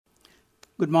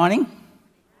Good morning.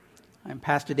 I'm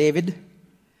Pastor David.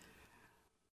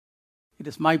 It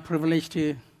is my privilege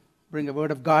to bring a word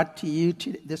of God to you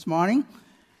this morning.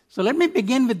 So let me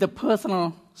begin with the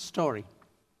personal story.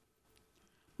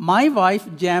 My wife,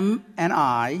 Jem, and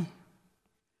I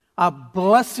are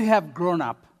blessed to have grown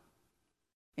up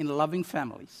in loving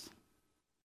families.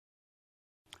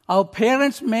 Our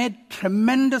parents made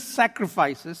tremendous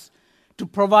sacrifices to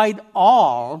provide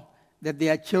all that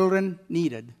their children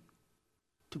needed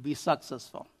to be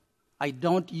successful. I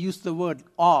don't use the word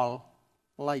all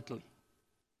lightly.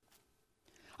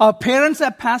 Our parents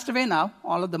have passed away now,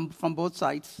 all of them from both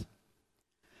sides.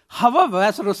 However,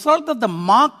 as a result of the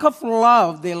mark of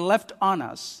love they left on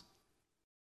us,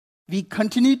 we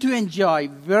continue to enjoy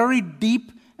very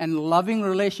deep and loving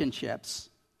relationships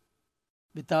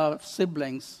with our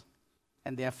siblings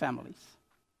and their families.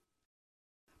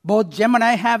 Both Jem and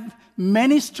I have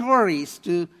many stories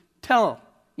to tell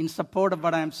in support of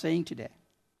what I am saying today.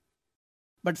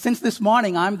 But since this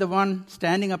morning I'm the one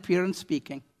standing up here and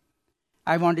speaking,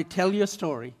 I want to tell you a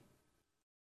story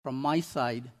from my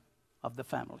side of the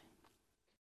family.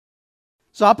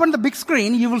 So up on the big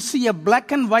screen, you will see a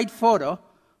black and white photo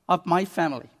of my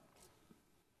family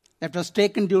that was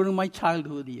taken during my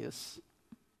childhood years.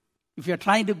 If you're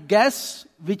trying to guess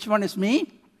which one is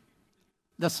me,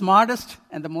 the smartest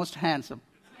and the most handsome.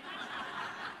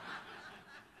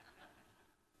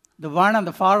 The one on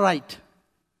the far right,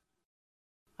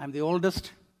 I'm the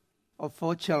oldest of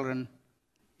 4 children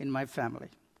in my family.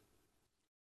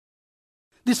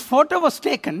 This photo was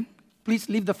taken, please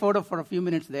leave the photo for a few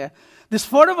minutes there. This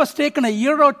photo was taken a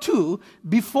year or two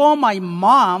before my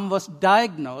mom was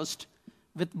diagnosed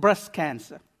with breast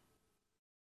cancer.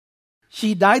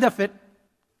 She died of it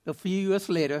a few years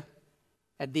later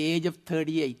at the age of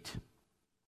 38.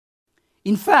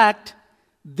 In fact,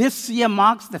 this year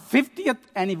marks the 50th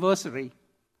anniversary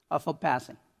of her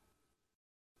passing.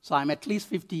 So I'm at least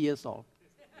 50 years old.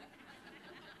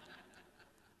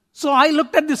 So I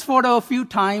looked at this photo a few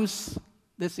times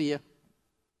this year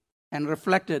and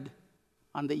reflected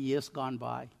on the years gone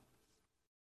by.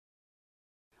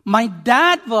 My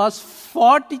dad was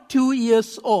 42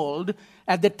 years old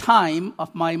at the time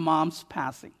of my mom's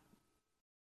passing.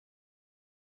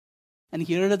 And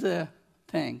here is the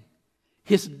thing.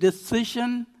 His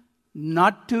decision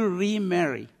not to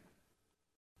remarry,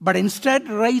 but instead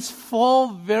raise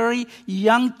 4 very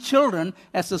young children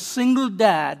as a single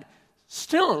dad,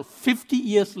 still 50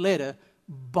 years later,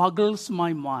 boggles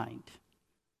my mind.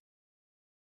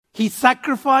 He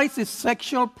sacrificed his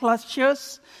sexual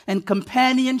pleasures and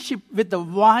companionship with the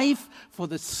wife for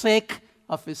the sake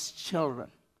of his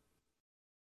children.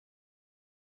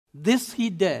 This he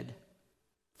did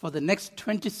for the next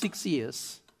 26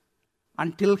 years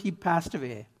until he passed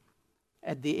away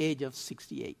at the age of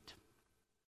 68.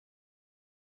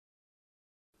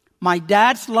 My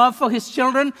dad's love for his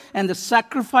children and the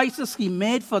sacrifices he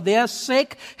made for their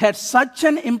sake had such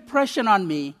an impression on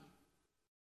me.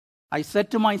 I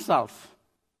said to myself,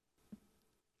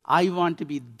 I want to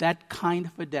be that kind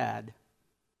of a dad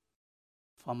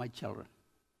for my children.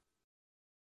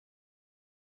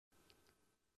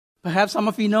 Perhaps some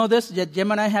of you know this, that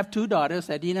Jem and I have 2 daughters,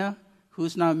 Adina,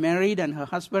 who's now married, and her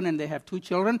husband, and they have 2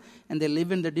 children, and they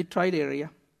live in the Detroit area.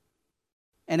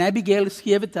 And Abigail is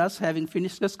here with us, having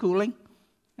finished her schooling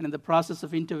and in the process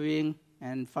of interviewing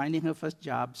and finding her first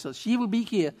job. So she will be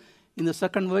here in the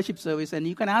second worship service, and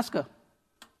you can ask her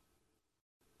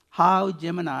how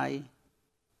Jem and I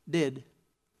did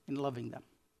in loving them.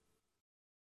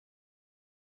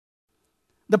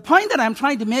 The point that I'm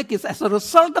trying to make is, as a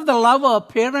result of the love our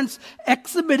parents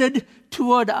exhibited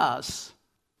toward us,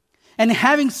 and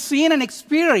having seen and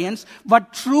experienced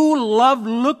what true love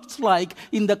looks like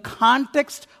in the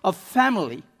context of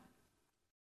family,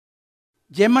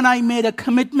 Jem and I made a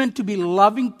commitment to be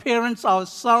loving parents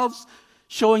ourselves,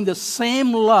 showing the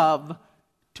same love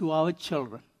to our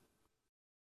children.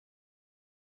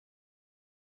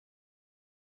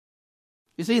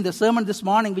 You see, in the sermon this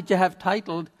morning, which I have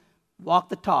titled, Walk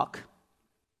the Talk,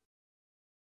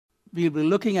 we'll be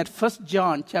looking at 1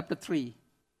 John chapter 3,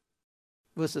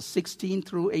 verses 16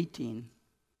 through 18.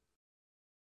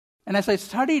 And as I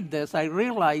studied this, I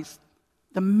realized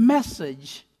the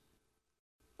message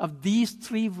of these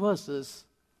 3 verses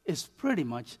is pretty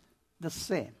much the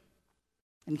same.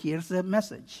 And here's the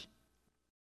message.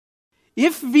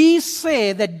 If we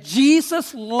say that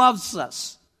Jesus loves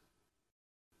us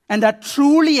and are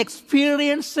truly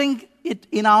experiencing it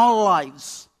in our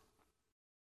lives,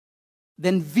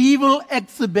 then we will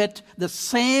exhibit the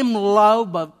same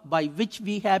love by which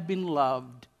we have been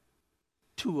loved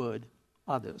toward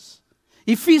others.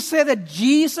 If we say that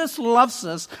Jesus loves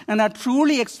us and are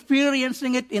truly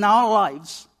experiencing it in our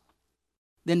lives,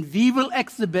 then we will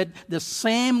exhibit the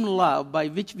same love by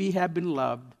which we have been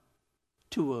loved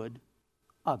toward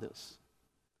others.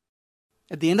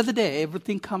 At the end of the day,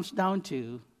 everything comes down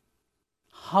to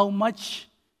how much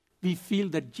we feel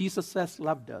that Jesus has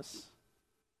loved us,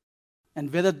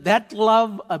 and whether that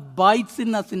love abides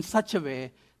in us in such a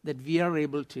way that we are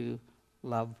able to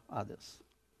love others.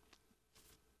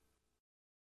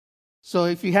 So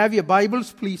if you have your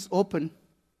Bibles, please open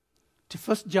to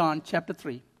 1 John chapter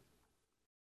 3,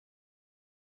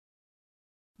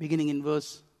 beginning in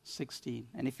verse 16.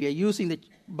 And if you are using the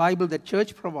Bible that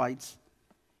church provides,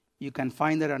 you can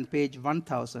find that on page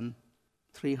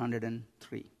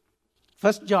 1303.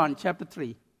 1 John chapter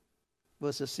 3,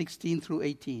 verses 16 through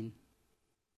 18,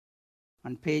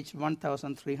 on page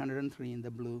 1303 in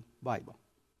the blue Bible.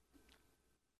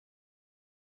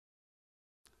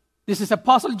 This is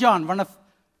Apostle John, one of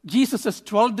Jesus'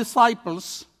 12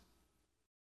 disciples,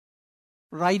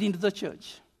 writing to the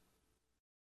church.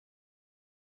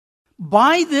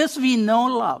 By this we know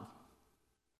love,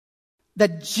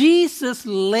 that Jesus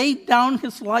laid down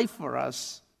his life for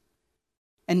us,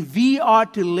 and we are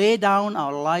to lay down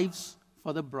our lives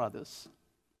for the brothers.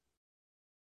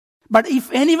 But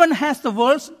if anyone has the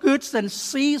world's goods and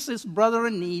sees his brother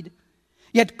in need,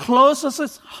 yet closes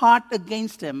his heart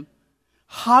against him,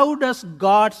 how does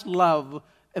God's love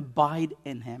abide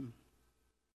in him?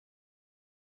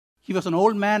 He was an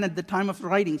old man at the time of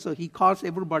writing, so he calls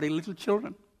everybody little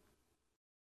children.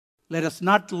 Let us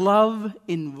not love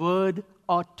in word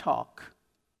or talk,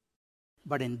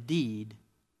 but in deed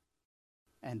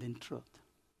and in truth.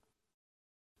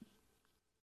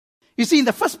 You see, in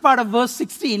the first part of verse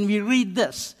 16, we read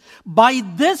this. By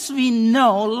this we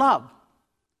know love,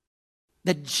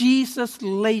 that Jesus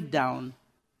laid down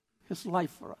his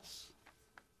life for us.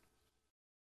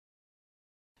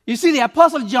 You see, the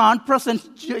Apostle John presents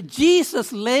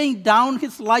Jesus laying down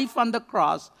his life on the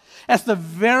cross as the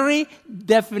very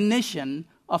definition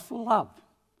of love.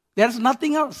 There's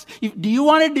nothing else. Do you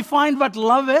want to define what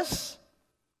love is?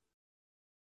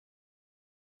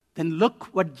 Then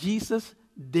look what Jesus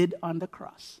did on the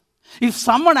cross. If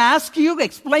someone asks you,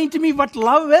 explain to me what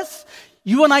love is,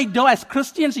 you and I don't, as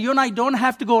Christians, you and I don't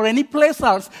have to go any place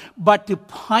else but to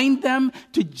point them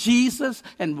to Jesus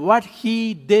and what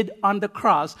he did on the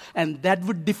cross, and that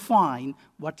would define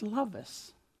what love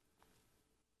is.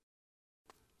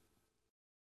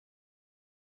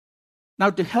 Now,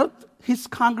 to help his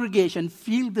congregation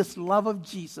feel this love of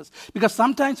Jesus, because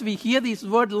sometimes we hear this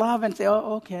word love and say,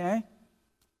 oh, okay.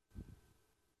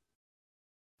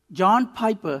 John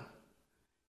Piper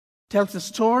tells a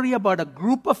story about a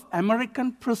group of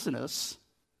American prisoners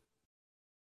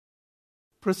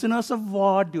of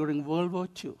war during World War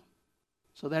II.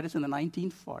 So that is in the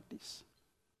 1940s.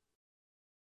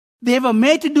 They were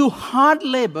made to do hard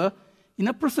labor in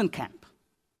a prison camp.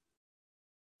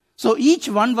 So each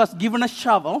one was given a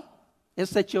shovel,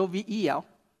 shovel,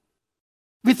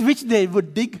 with which they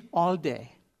would dig all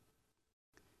day.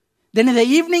 Then in the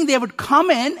evening, they would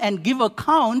come in and give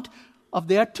account of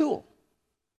their tool.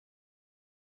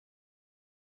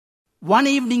 One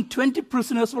evening, 20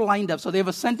 prisoners were lined up, so they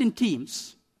were sent in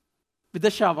teams with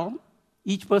the shovel,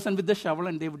 each person with the shovel,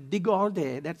 and they would dig all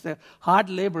day. That's a hard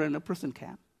labor in a prison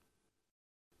camp.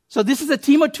 So this is a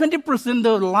team of 20 prisoners.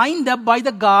 They were lined up by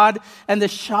the guard, and the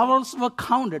shovels were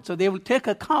counted. So they will take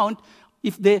account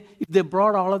if they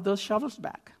brought all of those shovels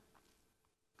back.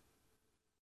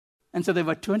 And so there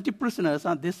were 20 prisoners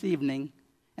on this evening,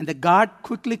 and the guard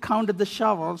quickly counted the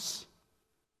shovels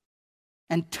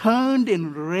and turned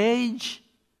in rage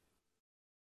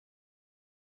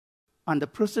on the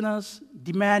prisoners,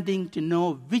 demanding to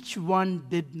know which one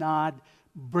did not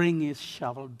bring his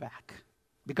shovel back,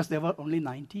 because there were only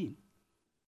 19.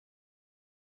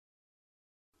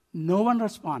 No one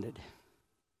responded.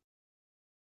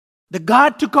 The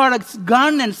guard took out his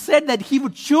gun and said that he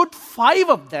would shoot 5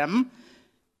 of them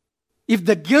if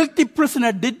the guilty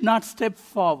prisoner did not step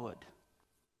forward.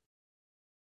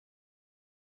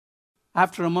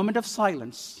 After a moment of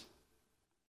silence,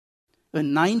 a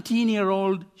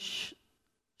 19-year-old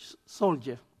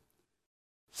soldier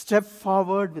stepped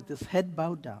forward with his head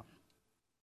bowed down.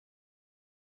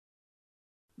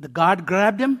 The guard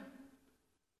grabbed him,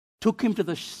 took him to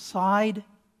the side,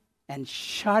 and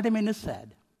shot him in his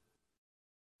head,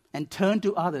 and turned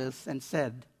to others and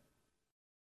said,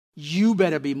 "You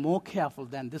better be more careful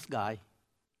than this guy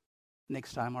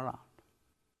next time around."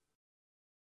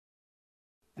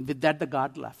 And with that, the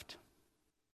guard left.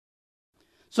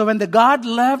 So when the guard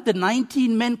left, the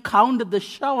 19 men counted the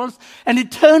shovels, and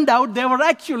it turned out there were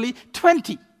actually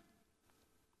 20.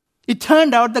 It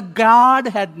turned out the guard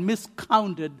had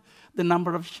miscounted the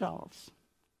number of shovels.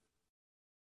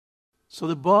 So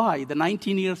the boy, the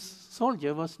 19-year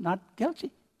soldier, was not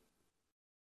guilty.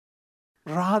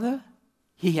 Rather,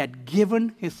 he had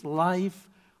given his life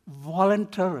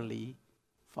voluntarily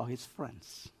for his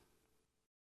friends.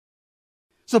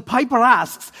 So Piper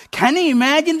asks, can you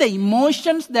imagine the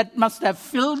emotions that must have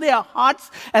filled their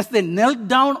hearts as they knelt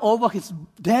down over his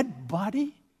dead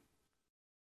body?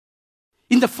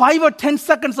 In the 5 or 10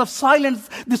 seconds of silence,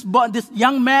 this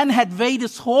young man had weighed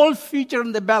his whole future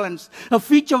in the balance. A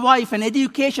future wife, an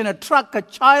education, a truck, a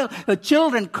child, a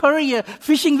children, career,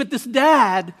 fishing with his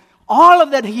dad. All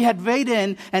of that he had weighed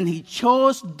in, and he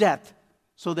chose death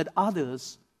so that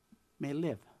others may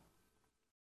live.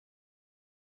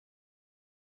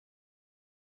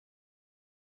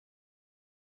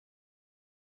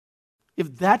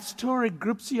 If that story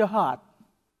grips your heart,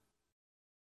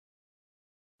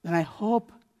 then I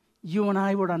hope you and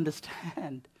I would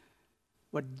understand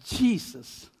what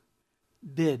Jesus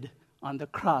did on the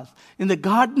cross. In the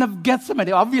Garden of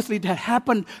Gethsemane, obviously it had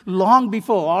happened long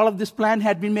before all of this plan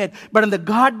had been made. But in the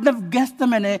Garden of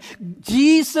Gethsemane,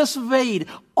 Jesus weighed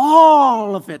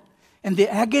all of it and the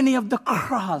agony of the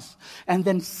cross and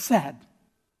then said,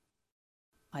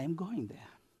 I am going there.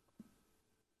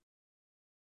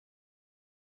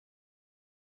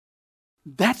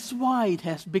 That's why it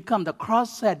has become, the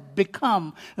cross had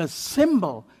become a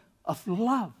symbol of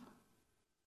love.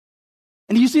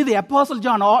 And you see the Apostle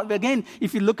John, again,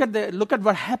 if you look at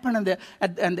what happened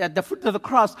at the foot of the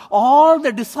cross, all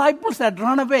the disciples had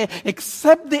run away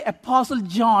except the Apostle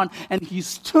John, and he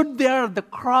stood there at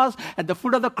the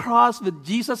foot of the cross with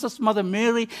Jesus' mother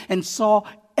Mary, and saw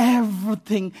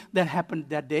everything that happened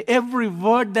that day. Every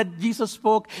word that Jesus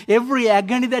spoke, every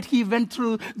agony that he went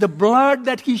through, the blood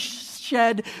that he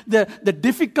shed, the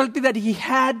difficulty that he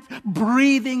had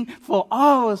breathing for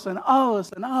hours and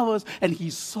hours and hours, and he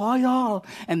saw it all.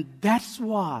 And that's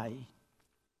why,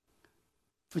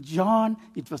 for John,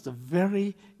 it was the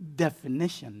very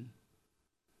definition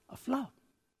of love.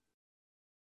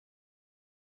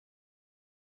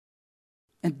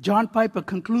 And John Piper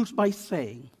concludes by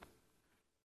saying,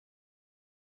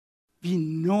 we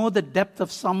know the depth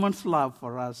of someone's love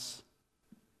for us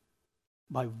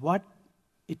by what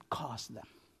it cost them.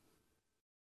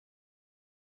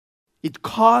 It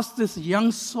cost this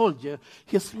young soldier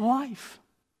his life.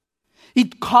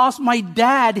 It cost my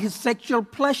dad his sexual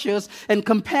pleasures and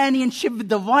companionship with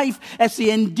the wife as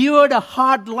he endured a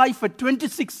hard life for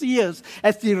 26 years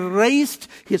as he raised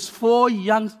his 4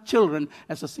 young children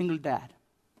as a single dad.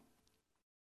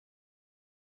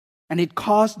 And it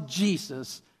cost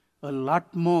Jesus a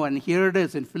lot more. And here it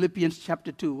is in Philippians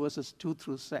chapter 2, verses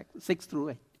 6 through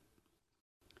 8.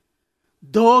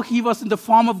 Though he was in the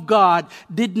form of God,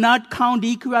 did not count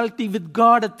equality with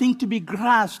God a thing to be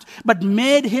grasped, but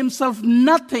made himself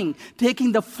nothing,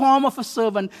 taking the form of a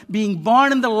servant, being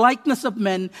born in the likeness of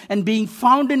men, and being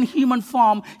found in human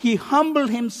form, he humbled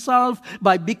himself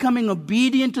by becoming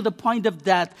obedient to the point of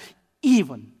death,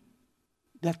 even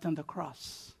death on the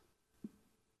cross.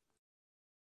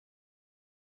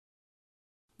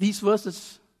 These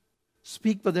verses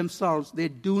speak for themselves. They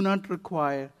do not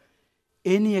require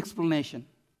any explanation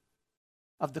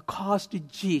of the cost to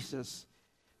Jesus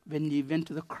when he went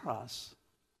to the cross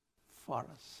for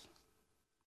us.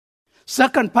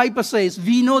 Second, Piper says,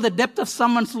 we know the depth of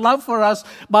someone's love for us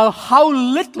by how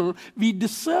little we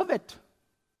deserve it.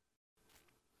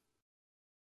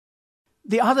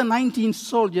 The other 19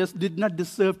 soldiers did not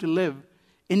deserve to live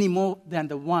any more than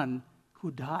the one who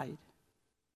died.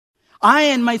 I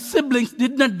and my siblings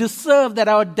did not deserve that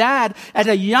our dad at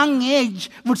a young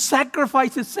age would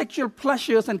sacrifice his sexual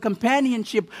pleasures and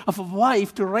companionship of a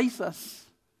wife to raise us.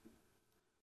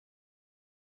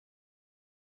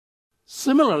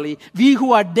 Similarly, we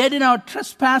who are dead in our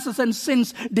trespasses and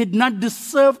sins did not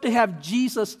deserve to have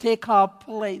Jesus take our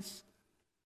place.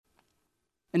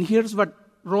 And here's what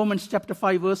Romans chapter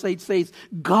 5 verse 8 says,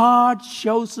 God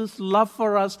shows his love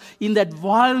for us in that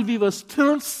while we were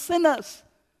still sinners,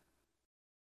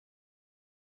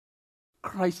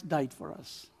 Christ died for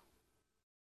us.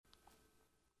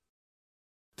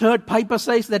 Third, Piper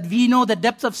says that we know the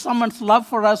depth of someone's love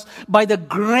for us by the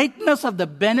greatness of the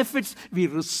benefits we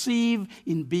receive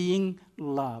in being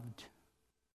loved.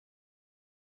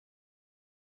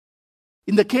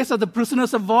 In the case of the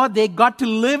prisoners of war, they got to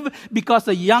live because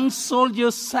a young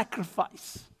soldier's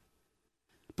sacrifice.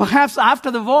 Perhaps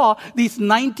after the war, these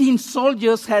 19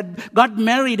 soldiers had got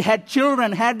married, had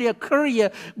children, had their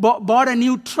career, bought a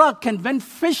new truck, and went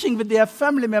fishing with their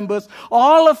family members,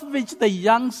 all of which the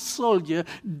young soldier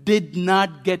did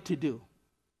not get to do.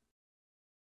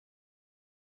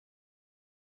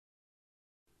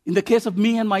 In the case of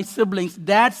me and my siblings,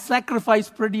 Dad's sacrifice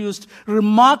produced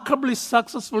remarkably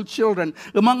successful children.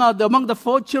 Among the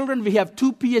 4 children, we have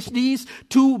 2 PhDs,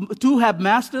 two have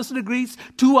master's degrees,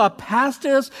 2 are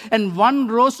pastors, and 1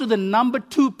 rose to the number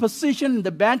 2 position in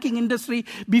the banking industry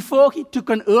before he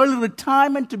took an early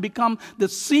retirement to become the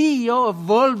CEO of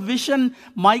World Vision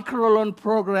microloan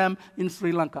program in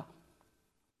Sri Lanka.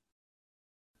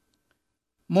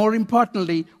 More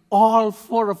importantly, all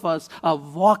 4 of us are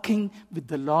walking with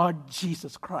the Lord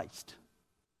Jesus Christ.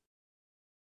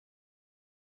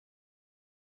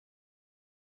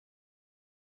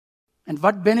 And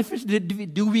what benefits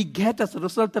do we get as a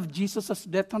result of Jesus'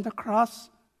 death on the cross?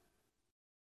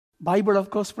 Bible, of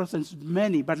course, presents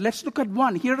many, but let's look at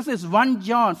one. Here it is, 1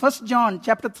 John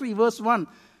chapter 3, verse 1.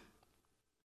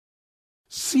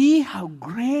 See how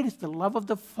great is the love of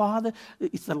the Father.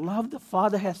 It's the love the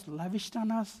Father has lavished on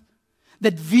us,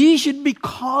 that we should be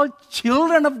called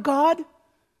children of God.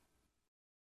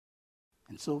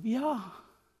 And so we are.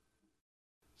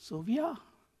 So we are.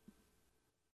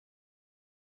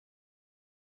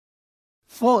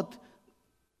 4th,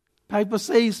 Piper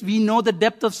says, we know the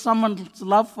depth of someone's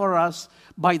love for us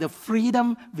by the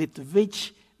freedom with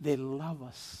which they love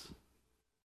us.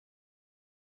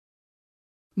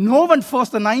 No one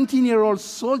forced a 19-year-old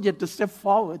soldier to step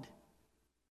forward.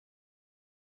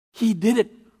 He did it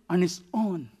on his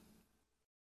own.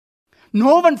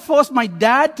 No one forced my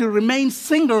dad to remain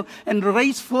single and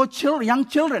raise 4 young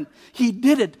children. He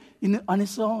did it on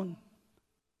his own.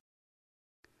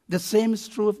 The same is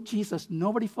true of Jesus.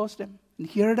 Nobody forced him. And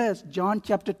here it is, John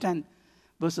chapter 10,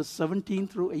 verses 17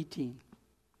 through 18.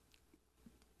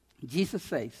 Jesus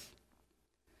says,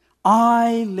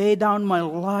 I lay down my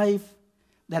life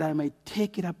that I may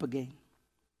take it up again.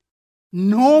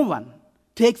 No one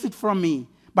takes it from me,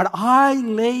 but I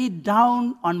lay it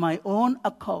down on my own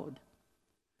accord.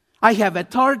 I have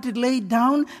authority to lay it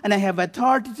down, and I have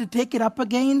authority to take it up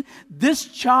again. This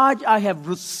charge I have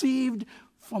received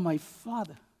from my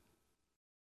Father.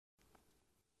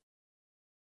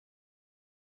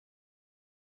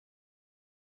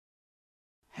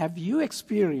 Have you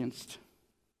experienced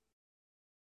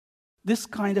this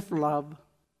kind of love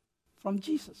from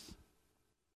Jesus?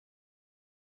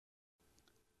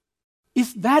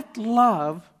 Is that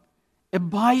love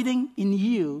abiding in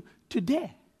you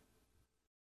today?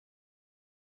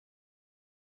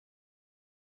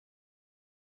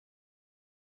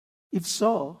 If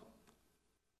so,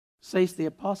 says the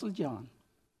Apostle John,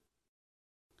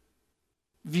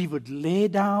 we would lay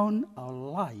down our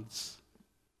lives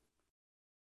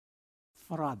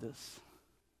for others.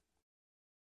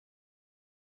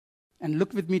 And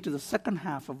look with me to the second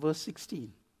half of verse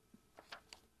 16.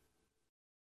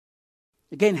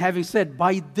 Again, having said,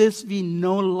 by this we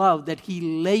know love, that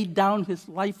he laid down his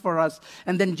life for us.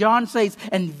 And then John says,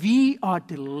 and we are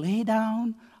to lay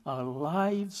down our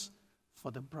lives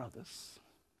for the brothers.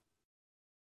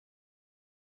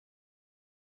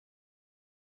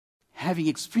 Having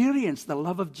experienced the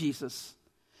love of Jesus,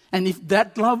 and if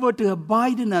that love were to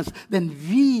abide in us, then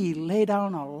we lay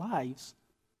down our lives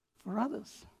for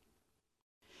others.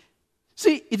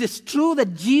 See, it is true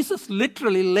that Jesus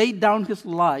literally laid down his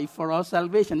life for our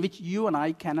salvation, which you and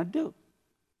I cannot do.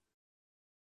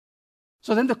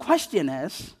 So then the question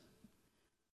is,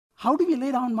 how do we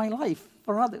lay down my life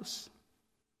for others?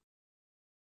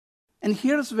 And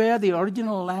here's where the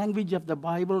original language of the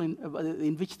Bible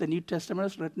in which the New Testament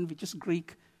is written, which is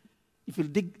Greek, if you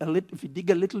dig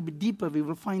a little bit deeper, we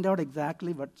will find out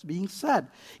exactly what's being said.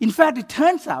 In fact, it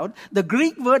turns out the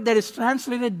Greek word that is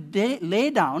translated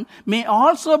lay down may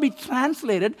also be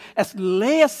translated as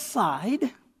lay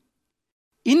aside,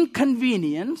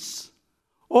 inconvenience,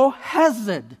 or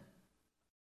hazard.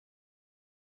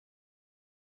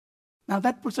 Now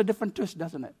that puts a different twist,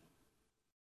 doesn't it?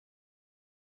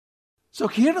 So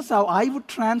here is how I would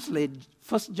translate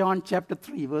 1 John chapter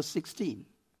 3, verse 16.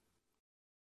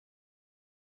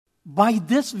 By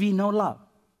this we know love.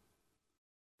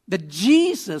 That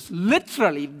Jesus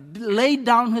literally laid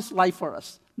down his life for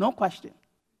us. No question.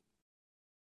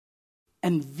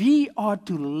 And we are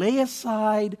to lay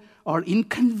aside or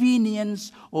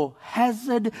inconvenience or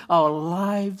hazard our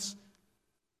lives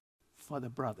for the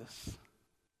brothers.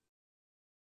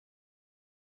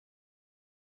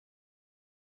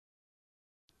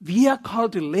 We are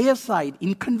called to lay aside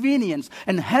inconvenience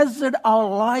and hazard our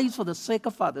lives for the sake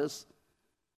of others,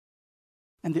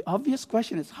 And the obvious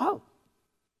question is how?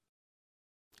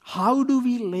 How do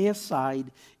we lay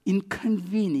aside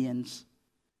inconvenience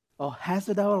or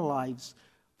hazard our lives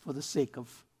for the sake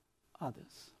of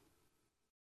others?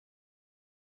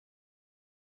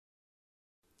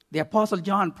 The Apostle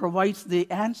John provides the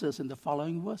answers in the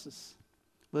following verses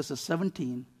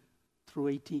 17 through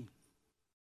 18.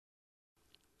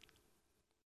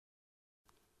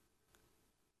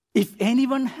 If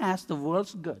anyone has the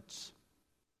world's goods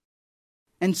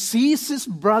and sees his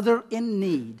brother in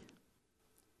need,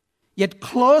 yet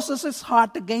closes his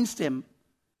heart against him,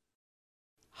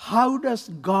 how does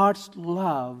God's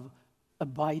love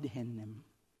abide in him?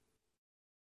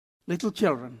 Little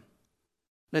children,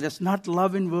 let us not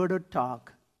love in word or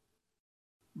talk,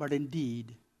 but in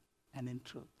deed and in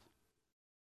truth.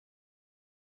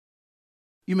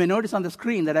 You may notice on the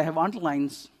screen that I have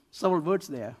underlined several words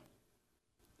there.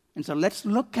 And so let's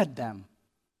look at them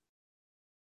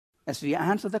as we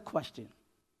answer the question,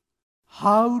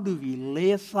 how do we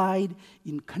lay aside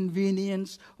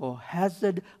inconvenience or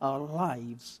hazard our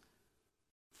lives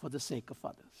for the sake of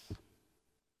others?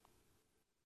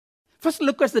 First,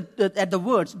 look at the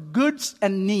words, goods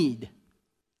and need.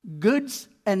 Goods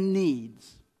and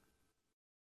needs.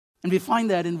 And we find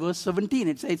that in verse 17.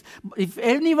 It says, if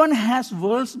anyone has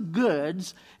world's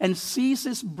goods and sees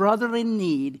his brother in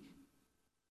need,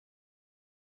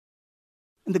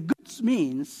 and the goods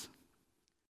means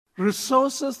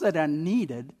resources that are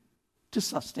needed to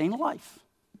sustain life.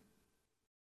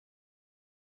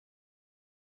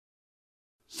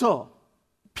 So,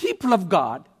 people of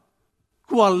God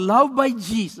who are loved by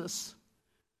Jesus,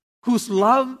 whose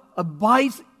love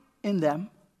abides in them,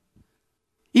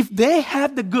 if they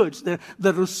have the goods, the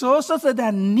resources that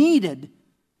are needed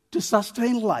to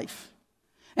sustain life,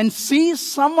 and see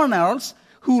someone else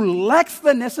who lacks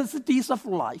the necessities of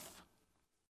life,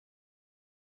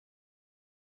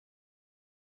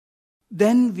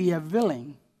 then we are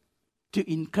willing to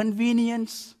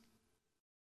inconvenience,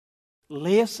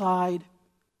 lay aside,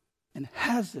 and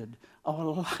hazard our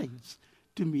lives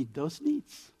to meet those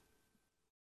needs.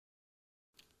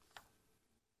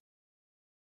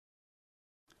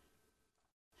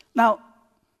 Now,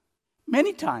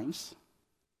 many times,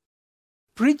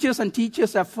 preachers and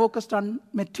teachers are focused on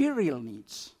material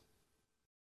needs.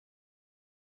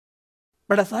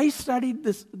 But as I studied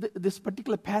this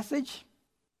particular passage,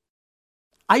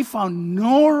 I found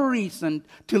no reason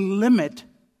to limit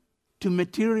to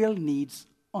material needs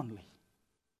only.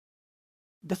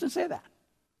 It doesn't say that.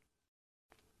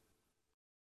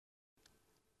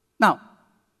 Now,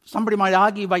 somebody might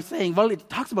argue by saying, well, it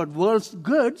talks about world's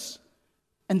goods,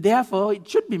 and therefore it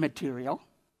should be material.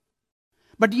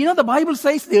 But the Bible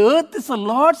says the earth is the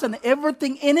Lord's and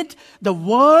everything in it, the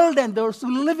world and those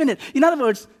who live in it. In other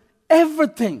words,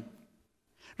 everything,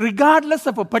 regardless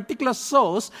of a particular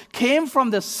source, came from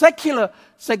the secular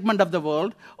segment of the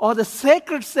world or the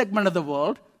sacred segment of the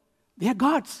world. They are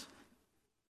God's.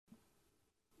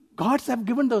 God have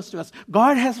given those to us.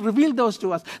 God has revealed those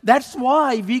to us. That's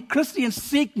why we Christians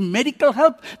seek medical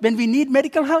help when we need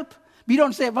medical help. We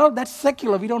don't say, well, that's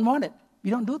secular, we don't want it.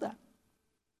 We don't do that.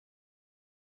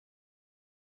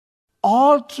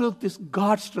 All truth is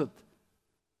God's truth.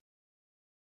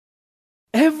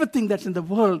 Everything that's in the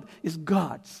world is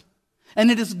God's. And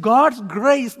it is God's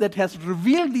grace that has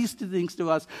revealed these two things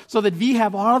to us so that we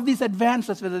have all of these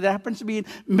advances, whether it happens to be in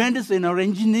medicine or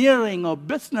engineering or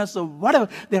business or whatever.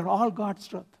 They're all God's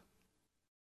truth.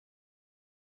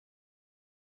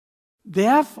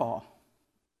 Therefore,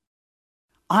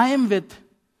 I am with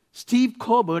Steve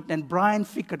Colbert and Brian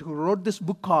Fickett, who wrote this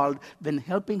book called When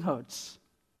Helping Hurts.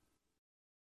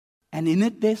 And in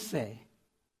it they say,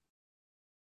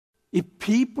 if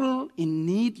people in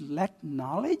need lack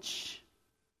knowledge,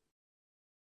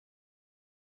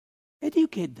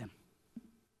 educate them.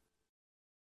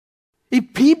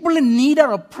 If people in need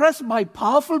are oppressed by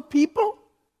powerful people,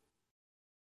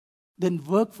 then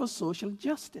work for social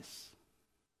justice.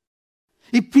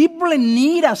 If people in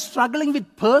need are struggling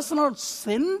with personal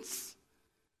sins,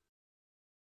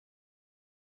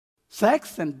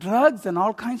 sex and drugs and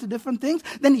all kinds of different things,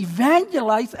 then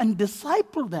evangelize and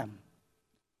disciple them.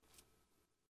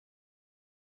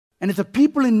 And if the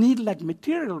people in need lack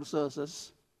material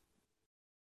resources,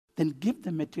 then give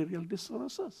them material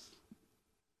resources.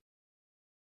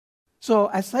 So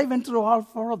as I went through all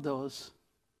four of those,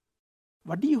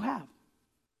 what do you have?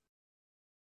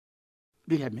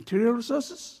 Do you have material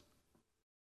resources?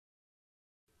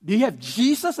 Do you have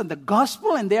Jesus and the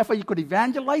gospel, and therefore you could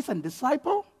evangelize and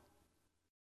disciple?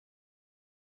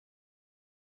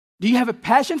 Do you have a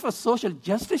passion for social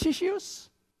justice issues?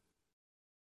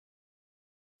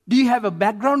 Do you have a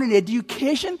background in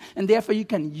education and therefore you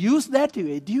can use that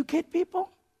to educate people?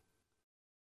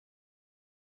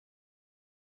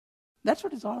 That's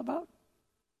what it's all about.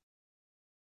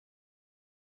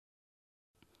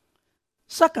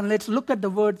 Second, let's look at the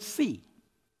word see.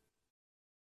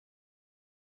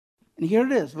 And here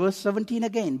it is, verse 17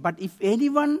 again. But if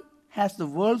anyone has the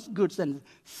world's goods and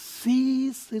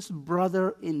sees his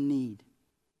brother in need.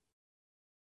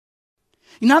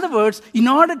 In other words, in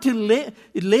order to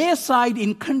lay aside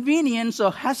inconvenience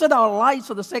or hazard our lives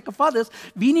for the sake of others,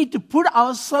 we need to put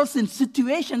ourselves in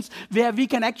situations where we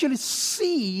can actually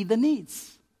see the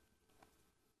needs.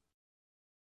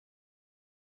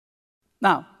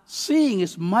 Now, seeing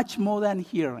is much more than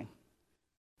hearing.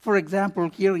 For example,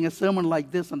 hearing a sermon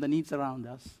like this on the needs around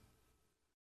us.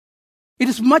 It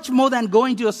is much more than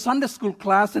going to a Sunday school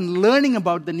class and learning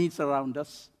about the needs around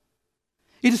us.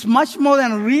 It is much more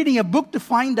than reading a book to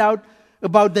find out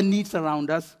about the needs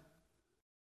around us.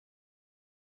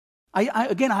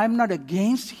 I'm not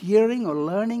against hearing or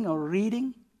learning or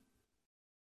reading.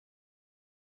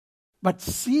 But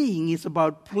seeing is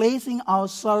about placing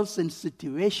ourselves in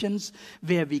situations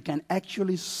where we can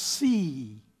actually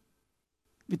see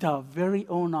with our very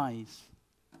own eyes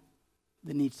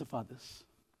the needs of others.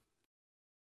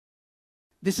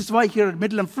 This is why here at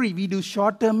Midland Free we do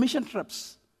short-term mission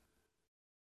trips.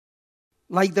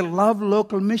 Like the Love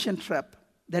Local mission trip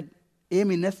that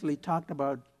Amy Nestle talked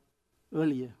about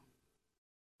earlier.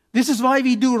 This is why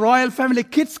we do Royal Family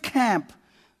Kids Camp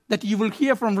that you will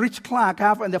hear from Rich Clark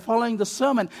after and they're following the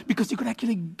sermon, because you could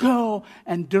actually go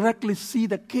and directly see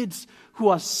the kids who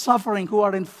are suffering, who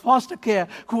are in foster care,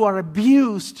 who are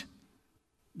abused.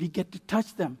 We get to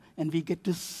touch them and we get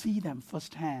to see them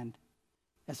firsthand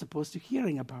as opposed to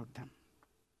hearing about them.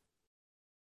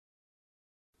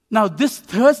 Now, this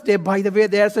Thursday, by the way,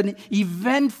 there's an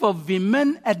event for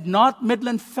women at North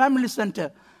Midland Family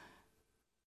Center.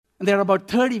 And there are about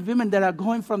 30 women that are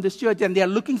going from this church, and they are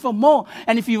looking for more.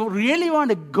 And if you really want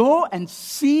to go and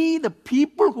see the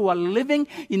people who are living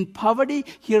in poverty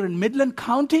here in Midland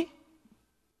County,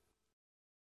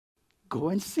 go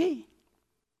and see.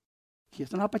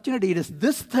 Here's an opportunity. It is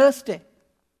this Thursday.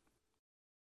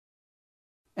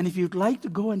 And if you'd like to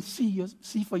go and see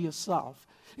for yourself,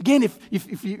 again,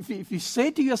 if you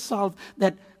say to yourself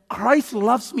that Christ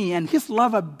loves me and His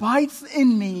love abides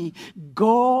in me,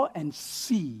 go and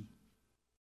see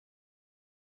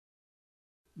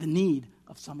the need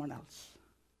of someone else.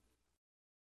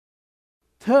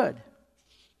 Third,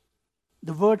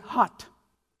 the word heart.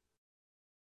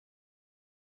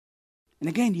 And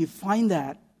again, you find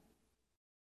that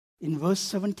in verse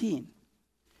 17.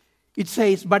 It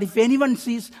says, but if anyone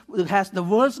has the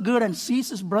world's good and sees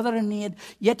his brother in need,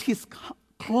 yet he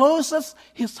closes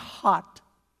his heart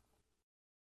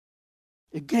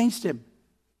against him,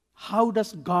 how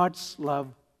does God's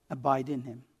love abide in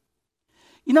him?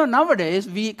 You know, nowadays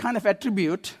we kind of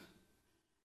attribute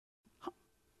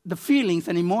the feelings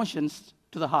and emotions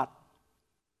to the heart.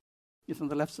 It's on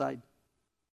the left side.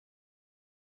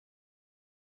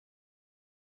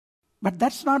 But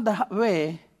that's not the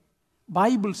way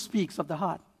Bible speaks of the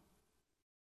heart.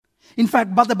 In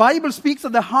fact, but the Bible speaks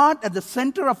of the heart at the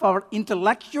center of our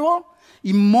intellectual,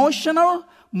 emotional,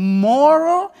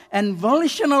 moral, and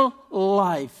volitional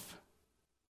life.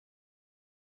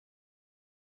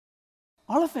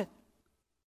 All of it.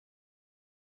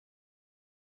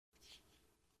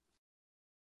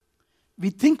 We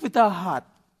think with our heart.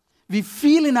 We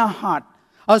feel in our heart.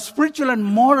 Our spiritual and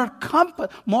moral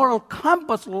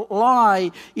compass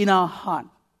lie in our heart.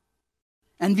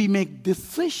 And we make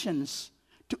decisions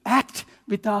to act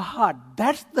with our heart.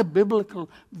 That's the biblical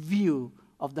view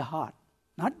of the heart,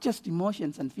 not just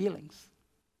emotions and feelings.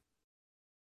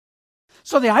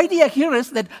 So the idea here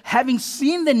is that having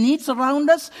seen the needs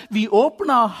around us, we open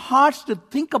our hearts to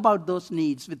think about those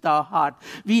needs with our heart.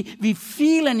 We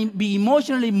feel and be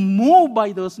emotionally moved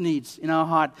by those needs in our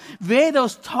heart. Weigh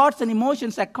those thoughts and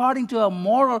emotions according to our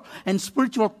moral and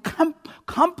spiritual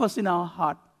compass in our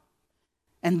heart.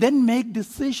 And then make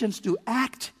decisions to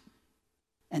act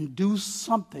and do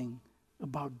something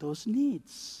about those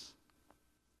needs.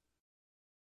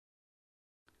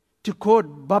 To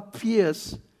quote Bob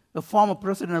Pierce, a former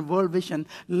president of World Vision,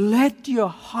 let your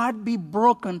heart be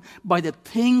broken by the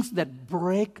things that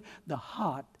break the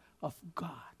heart of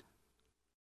God.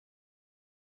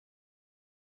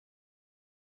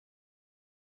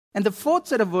 And the fourth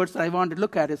set of words that I want to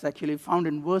look at is actually found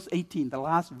in verse 18,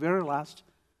 the very last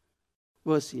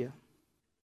verse here.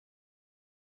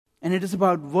 And it is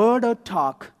about word or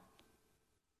talk,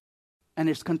 and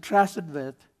it's contrasted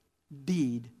with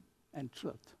deed and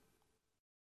truth.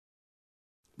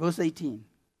 Verse 18.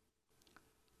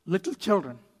 Little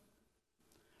children,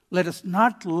 let us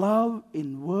not love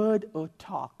in word or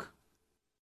talk,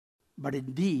 but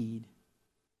in deed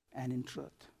and in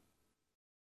truth.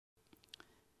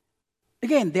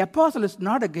 Again, the apostle is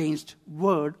not against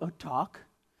word or talk.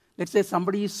 Let's say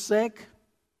somebody is sick.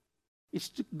 It's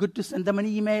good to send them an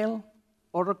email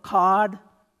or a card,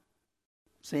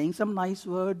 saying some nice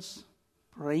words,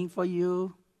 praying for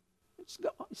you. It's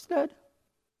good.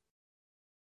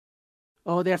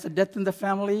 Oh, there's a death in the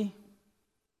family.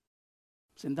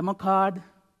 Send them a card,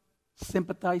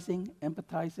 sympathizing,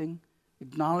 empathizing,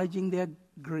 acknowledging their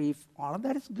grief. All of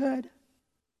that is good.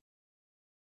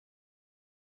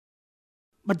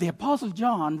 But the Apostle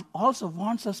John also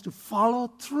wants us to follow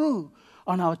through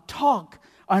on our talk,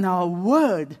 on our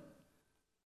word,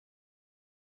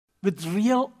 with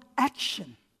real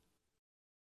action.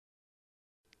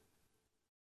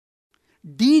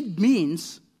 Deed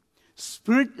means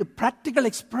practical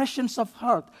expressions of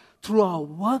heart through our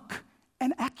work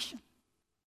and action.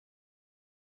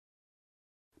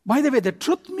 By the way, the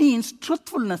truth means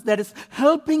truthfulness, that is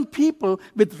helping people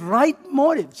with right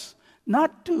motives,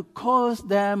 not to cause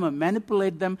them or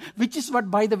manipulate them, which is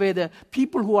what, by the way, the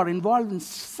people who are involved in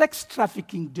sex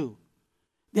trafficking do.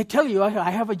 They tell you, I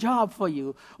have a job for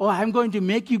you, or I'm going to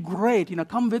make you great,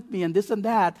 come with me and this and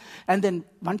that. And then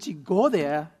once you go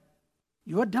there,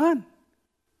 you are done.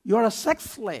 You are a sex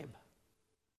slave.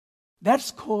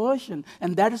 That's coercion,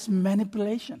 and that is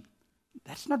manipulation.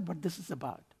 That's not what this is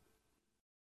about.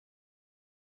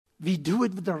 We do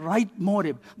it with the right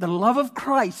motive, the love of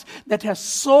Christ that has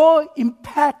so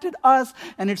impacted us,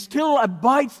 and it still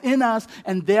abides in us,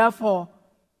 and therefore,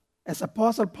 as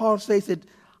Apostle Paul says it,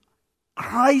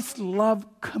 Christ's love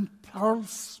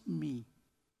compels me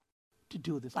to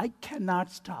do this. I cannot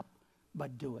stop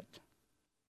but do it.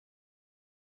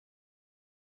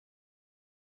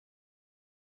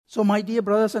 So, my dear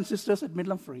brothers and sisters at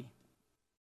Midland Free,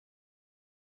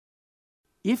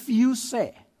 if you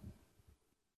say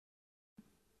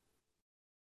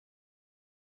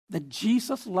that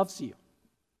Jesus loves you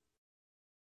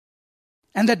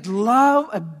and that love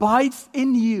abides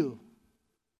in you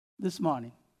this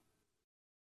morning,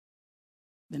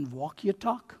 then walk your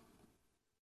talk.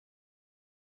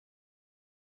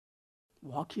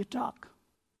 Walk your talk.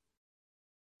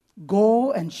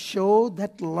 Go and show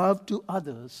that love to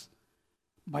others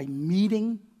by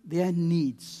meeting their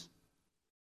needs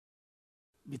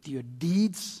with your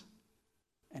deeds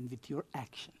and with your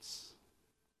actions.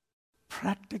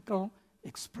 Practical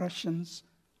expressions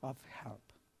of help.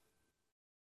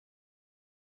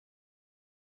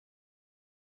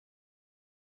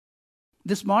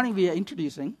 This morning we are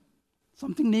introducing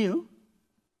something new,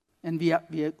 and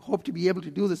we hope to be able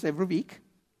to do this every week.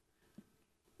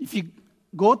 If you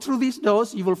go through these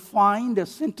doors, you will find a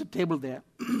center table there,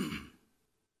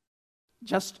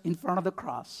 just in front of the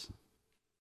cross.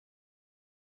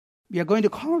 We are going to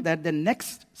call that the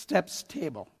Next Steps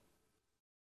table.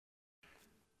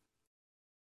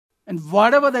 And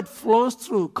whatever that flows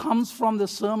through comes from the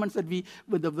sermons that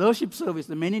with the worship service,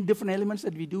 the many different elements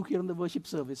that we do here in the worship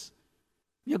service.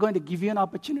 We are going to give you an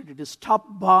opportunity to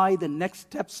stop by the Next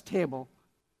Steps table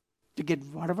to get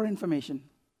whatever information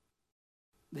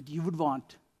that you would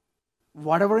want,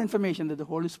 whatever information that the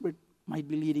Holy Spirit might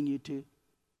be leading you to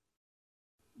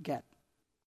get.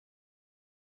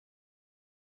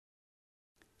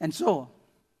 And so,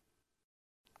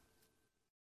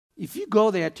 if you go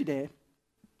there today,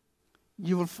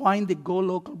 you will find the Go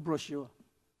Local brochure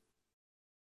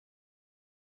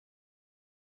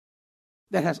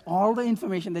that has all the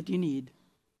information that you need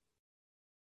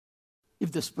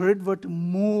if the Spirit were to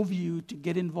move you to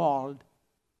get involved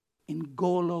in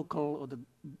Go Local or the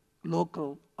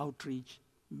local outreach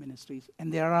ministries.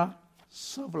 And there are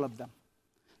several of them.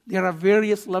 There are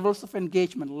various levels of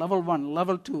engagement, level 1,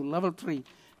 level 2, level 3,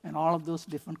 and all of those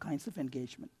different kinds of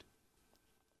engagement.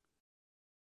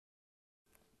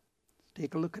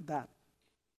 Take a look at that.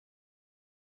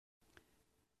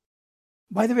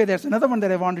 By the way, there's another one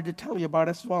that I wanted to tell you about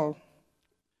as well.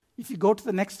 If you go to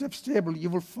the Next Steps table, you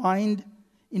will find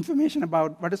information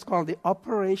about what is called the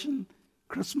Operation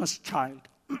Christmas Child.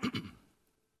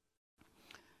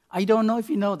 I don't know if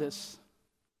you know this.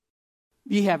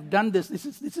 We have done this. This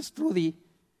is through the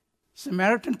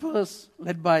Samaritan Purse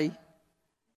led by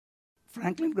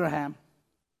Franklin Graham.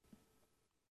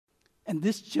 And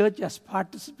this church has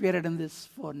participated in this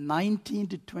for 19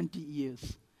 to 20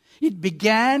 years. It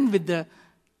began with a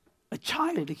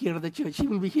child here at the church. She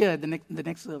will be here at the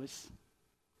next service.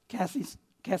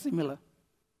 Cassie Miller.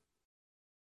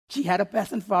 She had a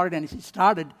passion for it, and she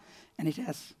started, and it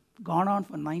has gone on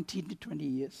for 19 to 20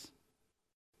 years.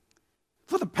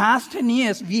 For the past 10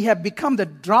 years, we have become the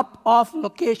drop-off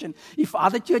location. If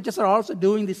other churches are also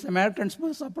doing the Samaritan's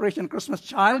Purse Operation Christmas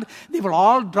Child, they will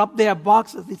all drop their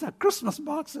boxes. These are Christmas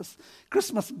boxes,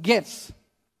 Christmas gifts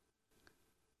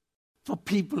for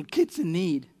people, kids in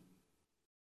need.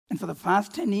 And for the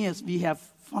past 10 years, we have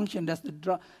functioned as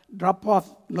the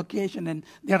drop-off location. And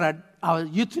there are our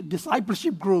youth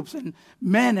discipleship groups, and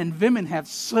men and women have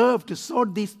served to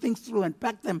sort these things through and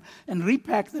pack them and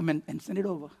repack them and send it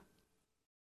over.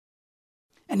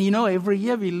 And every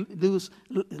year we do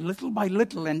little by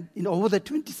little, and over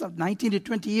the 19 to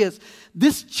 20 years,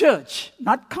 this church,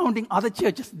 not counting other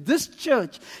churches, this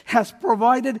church has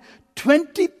provided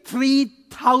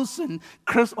 23,000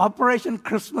 Operation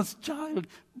Christmas Child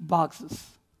boxes.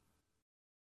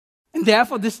 And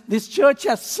therefore, this church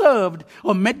has served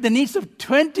or met the needs of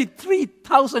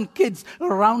 23,000 kids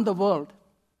around the world.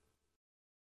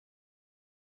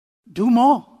 Do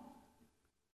more.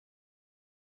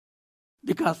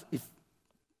 Because if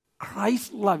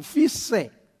Christ loves, if we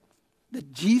say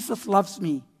that Jesus loves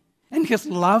me and his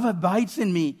love abides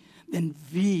in me, then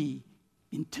we,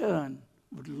 in turn,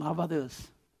 would love others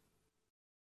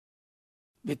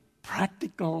with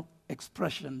practical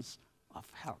expressions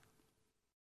of help.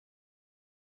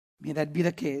 May that be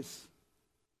the case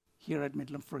here at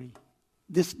Midland Free,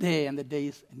 this day and the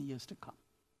days and years to come.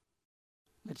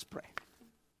 Let's pray.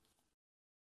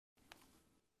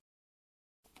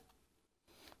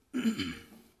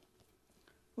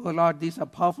 Oh Lord, these are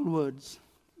powerful words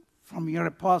from your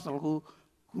apostle who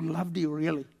loved you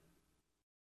really.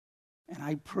 And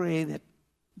I pray that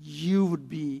you would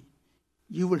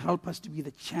help us to be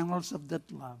the channels of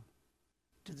that love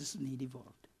to this needy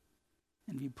world.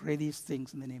 And we pray these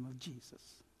things in the name of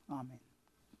Jesus. Amen.